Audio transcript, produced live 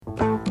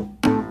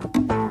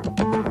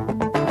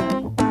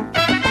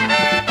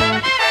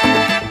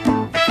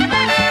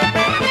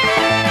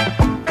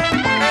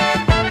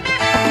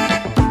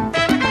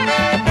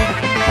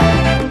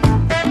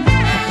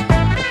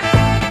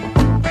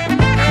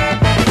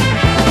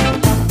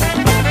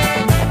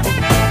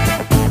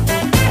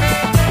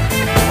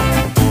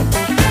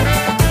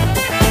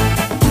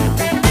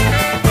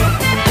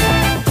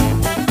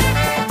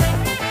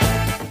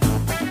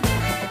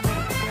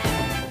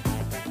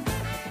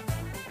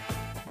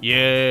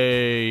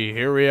Yay,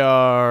 here we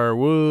are.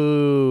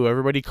 Woo,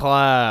 everybody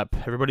clap.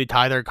 Everybody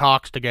tie their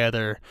cocks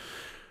together.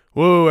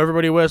 Woo,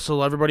 everybody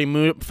whistle.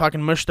 Everybody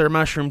fucking mush their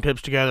mushroom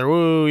tips together.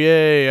 Woo,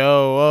 yay,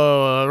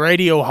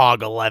 Radio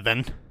Hog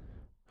 11.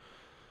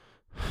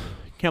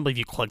 Can't believe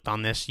you clicked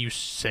on this, you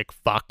sick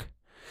fuck.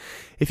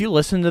 If you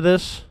listen to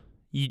this,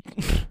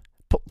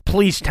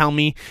 please tell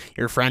me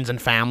your friends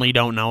and family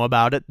don't know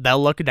about it.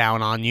 They'll look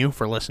down on you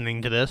for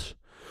listening to this.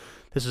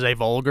 This is a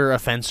vulgar,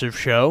 offensive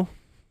show.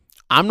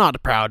 I'm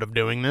not proud of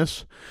doing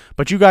this,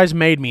 but you guys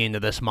made me into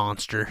this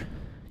monster.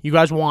 You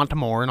guys want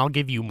more, and I'll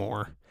give you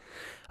more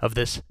of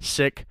this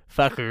sick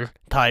fucker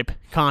type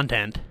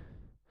content.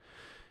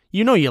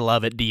 You know you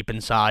love it deep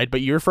inside,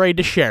 but you're afraid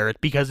to share it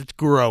because it's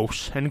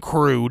gross and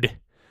crude.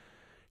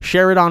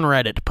 Share it on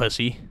Reddit,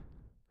 pussy.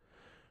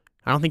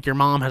 I don't think your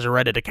mom has a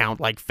Reddit account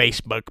like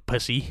Facebook,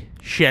 pussy.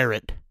 Share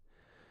it.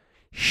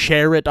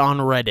 Share it on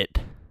Reddit.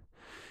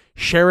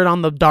 Share it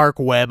on the dark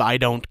web, I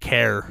don't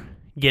care.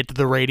 Get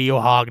the Radio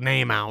Hog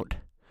name out.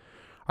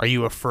 Are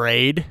you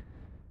afraid?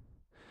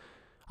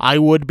 I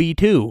would be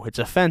too. It's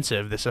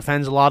offensive. This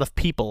offends a lot of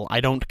people.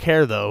 I don't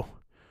care though.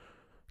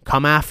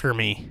 Come after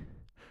me.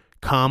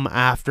 Come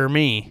after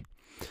me.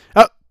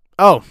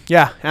 Oh,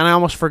 yeah, and I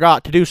almost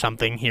forgot to do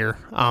something here.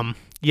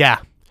 Yeah.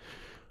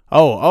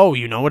 Oh,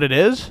 you know what it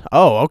is?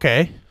 Oh,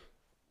 okay.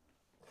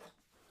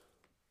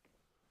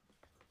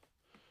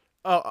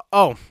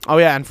 Oh,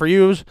 yeah, and for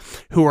yous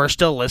who are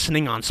still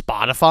listening on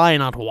Spotify and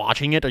not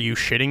watching it, are you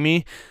shitting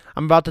me?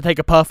 I'm about to take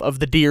a puff of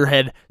the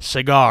Deerhead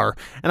cigar,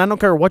 and I don't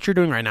care what you're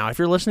doing right now. If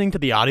you're listening to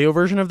the audio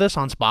version of this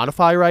on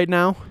Spotify right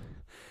now,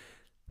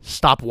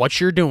 stop what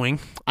you're doing.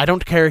 I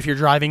don't care if you're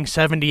driving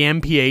 70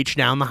 mph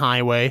down the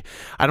highway.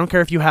 I don't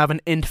care if you have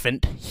an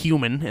infant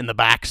human in the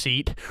back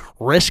seat.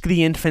 Risk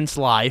the infant's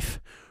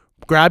life.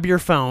 Grab your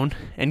phone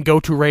and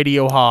go to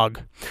Radio Hog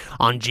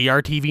on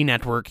GRTV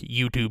Network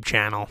YouTube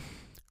channel.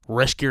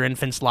 Risk your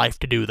infant's life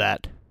to do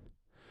that.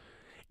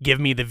 Give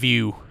me the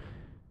view.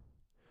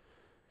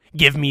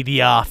 Give me the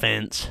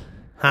offense.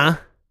 Huh?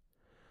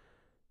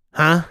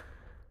 Huh?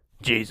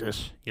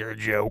 Jesus, you're a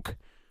joke.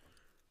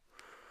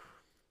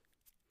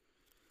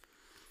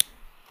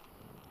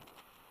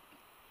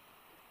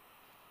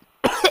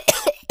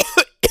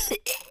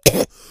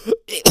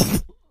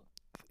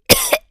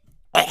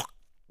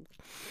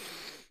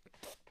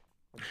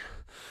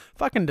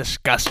 Fucking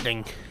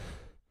disgusting.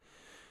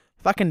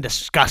 Fucking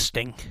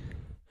disgusting.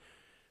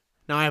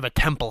 Now I have a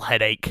temple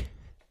headache.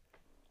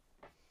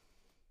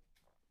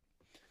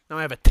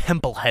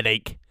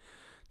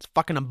 It's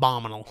fucking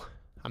abominable.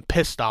 I'm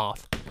pissed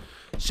off.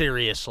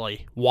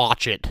 Seriously,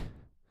 watch it.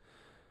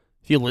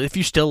 If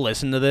you still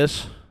listen to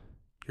this,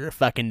 you're a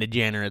fucking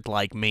degenerate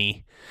like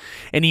me.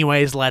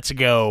 Anyways, let's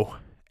go.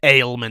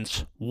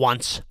 Ailments.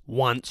 Once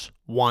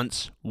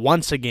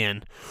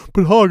again.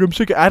 But Hog, I'm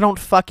sick. I don't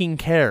fucking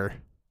care.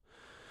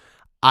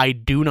 I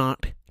do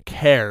not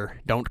care.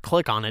 Don't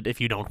click on it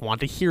if you don't want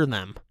to hear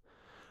them.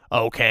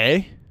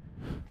 Okay?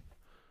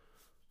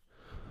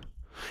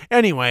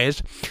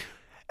 Anyways,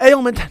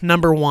 ailment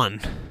number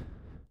 1.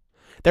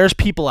 There's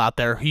people out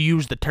there who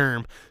use the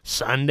term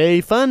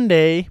Sunday Fun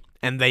Day,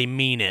 and they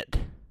mean it.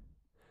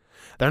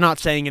 They're not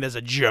saying it as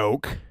a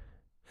joke.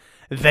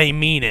 They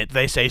mean it.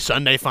 They say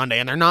Sunday Fun Day,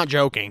 and they're not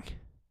joking.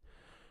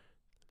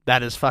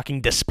 That is fucking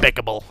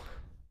despicable.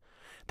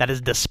 That is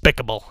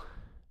despicable.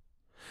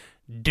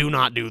 Do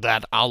not do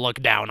that. I'll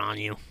look down on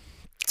you.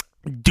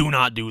 Do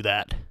not do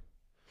that.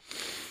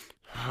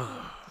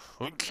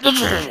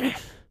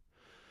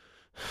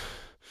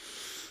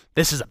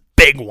 This is a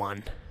big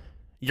one.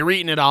 You're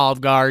eating at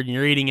Olive Garden,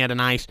 you're eating at a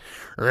nice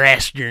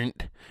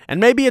restaurant, and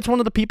maybe it's one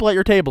of the people at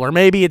your table, or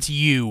maybe it's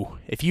you.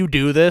 If you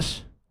do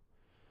this,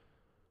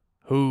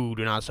 do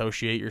not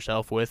associate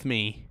yourself with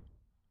me.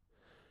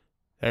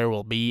 There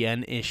will be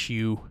an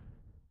issue.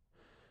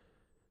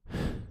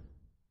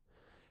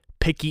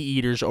 Picky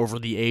eaters over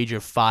the age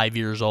of 5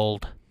 years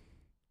old.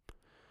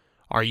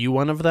 Are you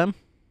one of them?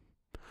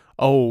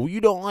 Oh, you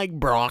don't like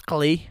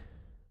broccoli?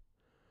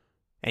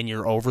 And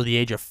you're over the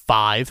age of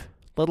 5,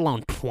 let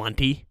alone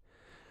 20.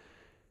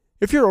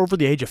 If you're over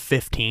the age of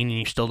 15 and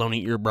you still don't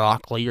eat your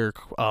broccoli or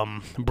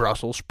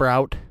Brussels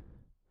sprout,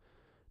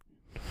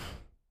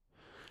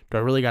 do I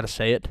really gotta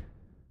say it?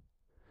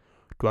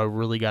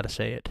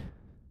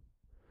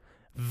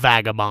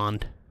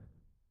 Vagabond.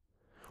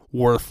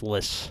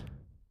 Worthless.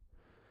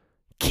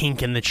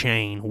 Kink in the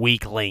chain.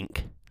 Weak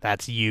link.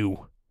 That's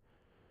you.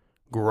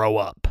 Grow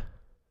up.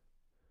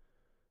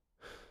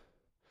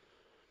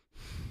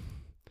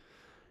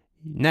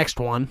 Next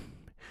one.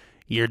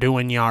 You're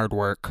doing yard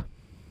work.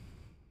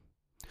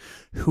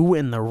 Who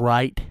in the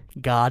right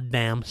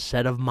goddamn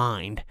set of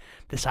mind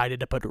decided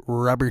to put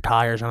rubber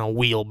tires on a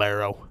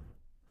wheelbarrow?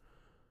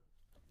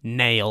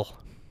 Nail.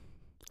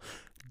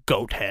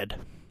 Goat head.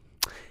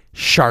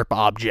 Sharp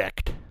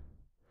object.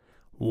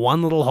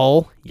 One little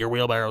hole, your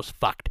wheelbarrow's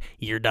fucked.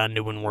 You're done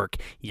doing work.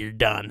 You're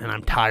done, and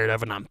I'm tired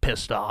of it, and I'm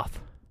pissed off.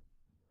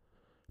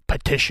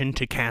 Petition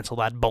to cancel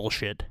that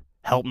bullshit.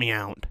 Help me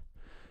out.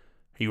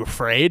 Are you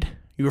afraid?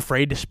 You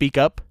afraid to speak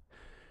up?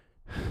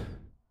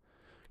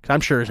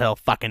 I'm sure as hell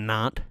fucking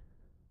not.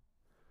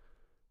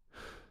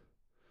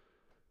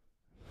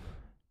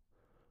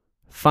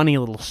 Funny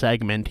little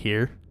segment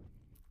here.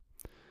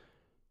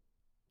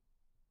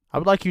 I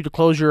would like you to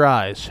close your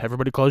eyes.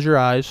 Everybody close your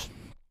eyes,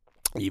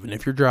 even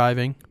if you're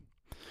driving.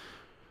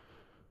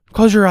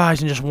 Close your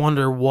eyes and just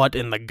wonder what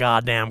in the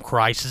goddamn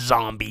Christ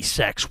zombie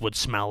sex would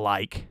smell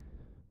like.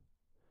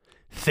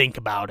 Think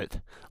about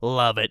it.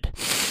 Love it.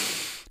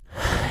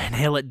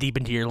 Inhale it deep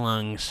into your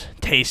lungs.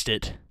 Taste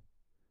it.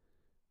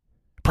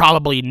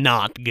 Probably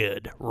not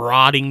good.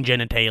 Rotting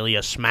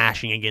genitalia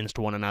smashing against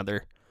one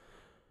another.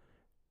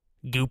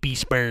 Goopy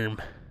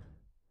sperm.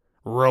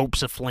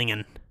 Ropes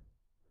a-flinging.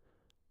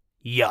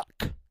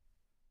 Yuck.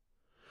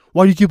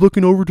 Why do you keep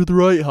looking over to the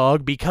right,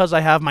 Hog? Because I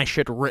have my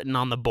shit written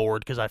on the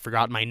board because I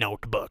forgot my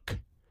notebook.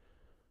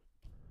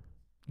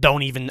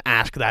 Don't even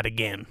ask that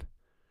again.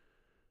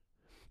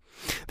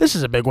 This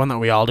is a big one that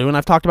we all do, and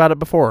I've talked about it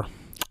before.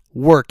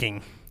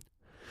 Working.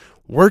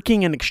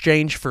 Working in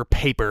exchange for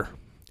paper.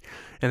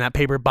 And that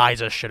paper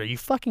buys us shit. Are you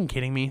fucking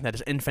kidding me? That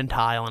is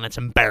infantile and it's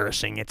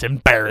embarrassing. It's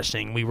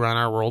embarrassing. We run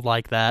our world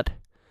like that.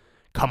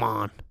 Come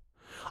on.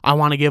 I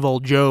want to give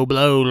old Joe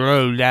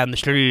Blow down the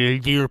street a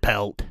deer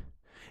pelt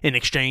in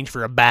exchange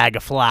for a bag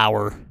of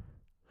flour.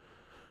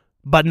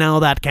 But no,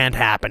 that can't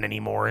happen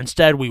anymore.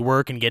 Instead, we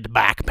work and get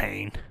back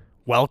pain.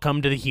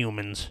 Welcome to the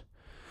humans.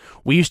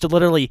 We used to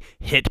literally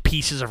hit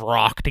pieces of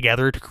rock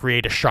together to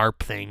create a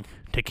sharp thing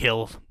to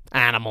kill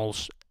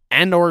animals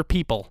and or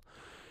people.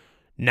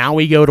 Now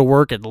we go to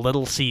work at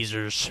Little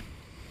Caesars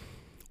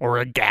or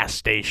a gas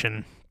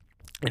station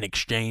in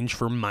exchange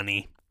for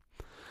money.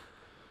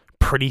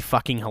 Pretty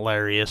fucking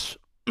hilarious.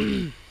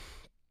 If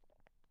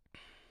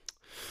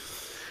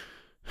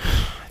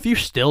you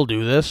still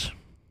do this,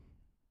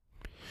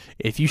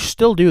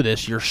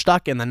 you're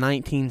stuck in the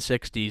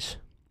 1960s.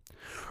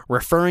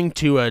 Referring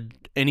to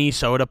any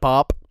soda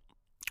pop,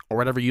 or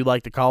whatever you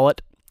like to call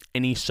it,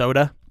 any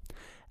soda,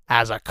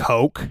 as a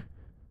Coke.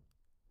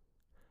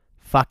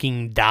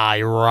 Fucking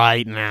die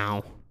right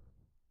now.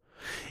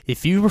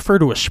 If you refer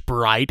to a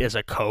Sprite as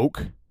a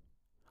Coke,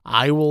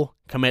 I will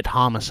commit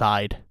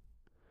homicide.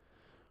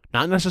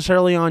 Not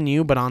necessarily on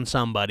you, but on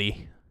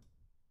somebody.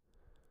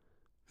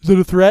 Is it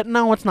a threat?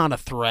 No, it's not a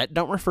threat.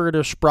 Don't refer to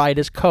a Sprite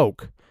as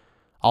Coke.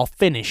 I'll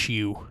finish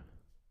you.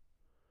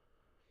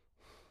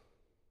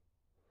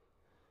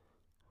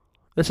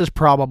 This is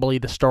probably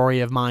the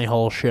story of my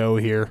whole show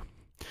here.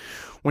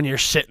 When you're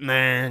sitting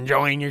there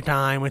enjoying your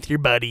time with your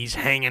buddies,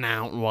 hanging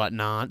out and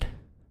whatnot.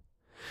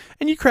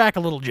 And you crack a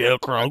little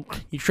joke, right?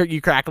 You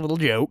crack a little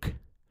joke.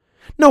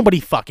 Nobody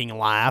fucking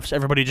laughs.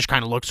 Everybody just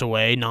kind of looks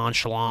away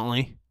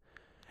nonchalantly.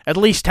 At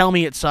least tell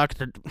me it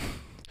sucked. At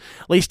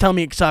least tell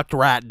me it sucked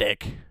rat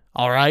dick.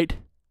 Alright?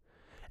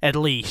 At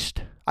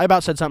least. I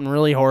about said something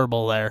really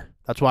horrible there.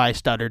 That's why I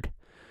stuttered.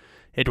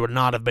 It would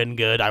not have been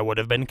good. I would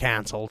have been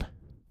canceled.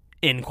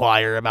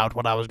 Inquire about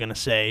what I was going to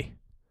say.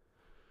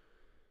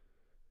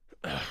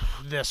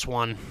 This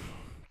one.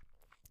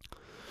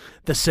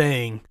 The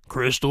saying,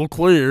 crystal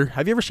clear.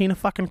 Have you ever seen a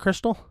fucking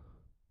crystal?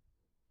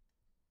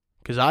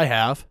 Because I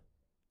have.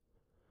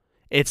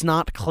 It's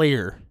not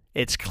clear.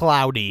 It's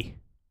cloudy.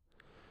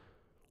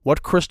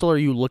 What crystal are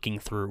you looking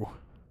through?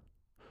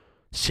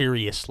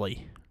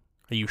 Seriously.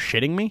 Are you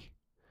shitting me?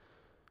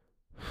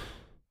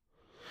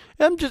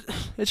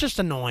 It's just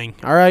annoying,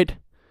 alright?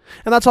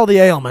 And that's all the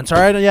ailments,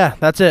 alright? Yeah,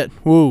 that's it.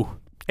 Woo.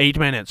 8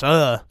 minutes.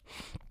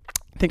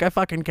 Think I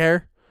fucking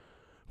care?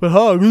 But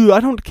I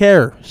don't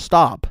care.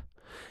 Stop.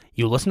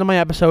 You listen to my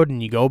episode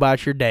and you go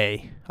about your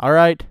day,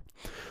 alright?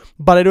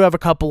 But I do have a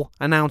couple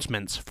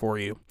announcements for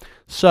you.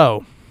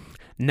 So,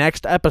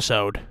 next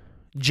episode,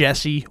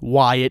 Jesse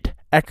Wyatt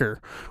Ecker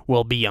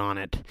will be on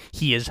it.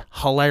 He is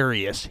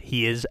hilarious.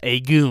 He is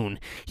a goon.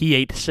 He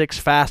ate 6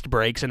 fast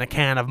breaks and a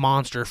can of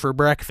Monster for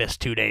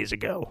breakfast 2 days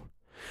ago.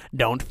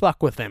 Don't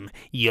fuck with him.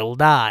 You'll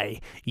die.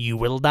 You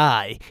will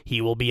die. He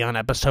will be on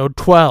episode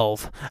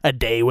 12, A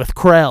Day with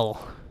Krell.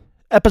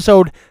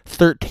 Episode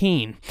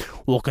 13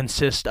 will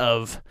consist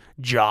of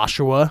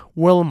Joshua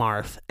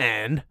Wilmarth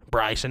and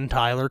Bryson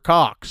Tyler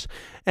Cox,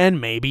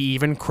 and maybe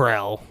even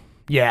Krell.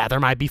 Yeah, there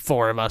might be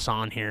 4 of us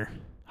on here.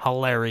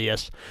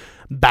 Hilarious.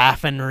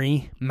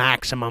 Baffinry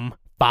maximum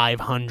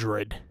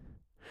 500.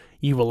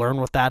 You will learn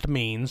what that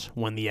means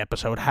when the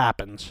episode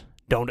happens.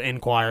 Don't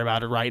inquire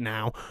about it right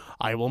now.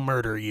 I will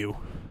murder you.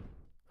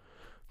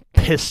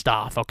 Pissed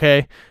off,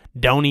 okay?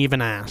 Don't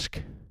even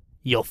ask.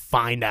 You'll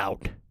find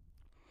out.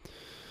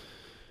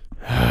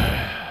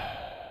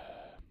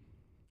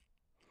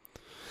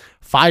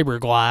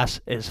 Fiberglass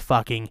is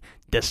fucking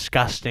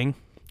disgusting.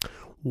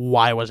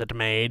 Why was it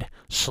made?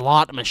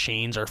 Slot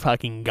machines are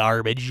fucking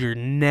garbage. You're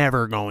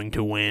never going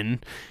to win.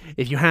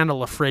 If you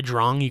handle a fridge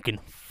wrong, you can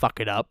fuck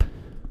it up.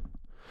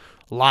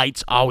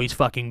 Lights always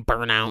fucking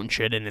burn out and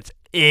shit, and it's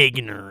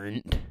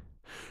ignorant.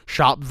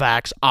 Shop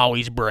vacs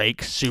always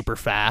break super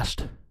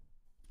fast.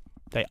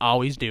 They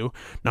always do,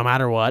 no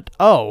matter what.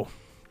 Oh,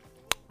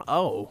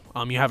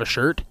 you have a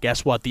shirt?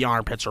 Guess what? The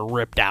armpits are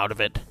ripped out of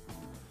it.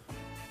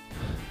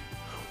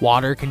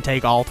 Water can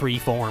take all 3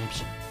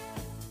 forms.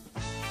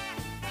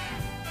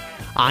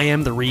 I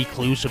am the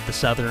recluse of the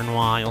southern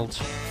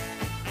wilds.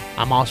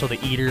 I'm also the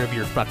eater of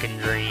your fucking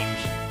dreams.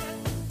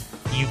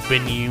 You've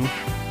been you.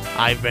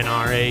 I've been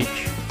RH.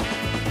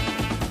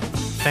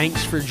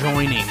 Thanks for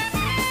joining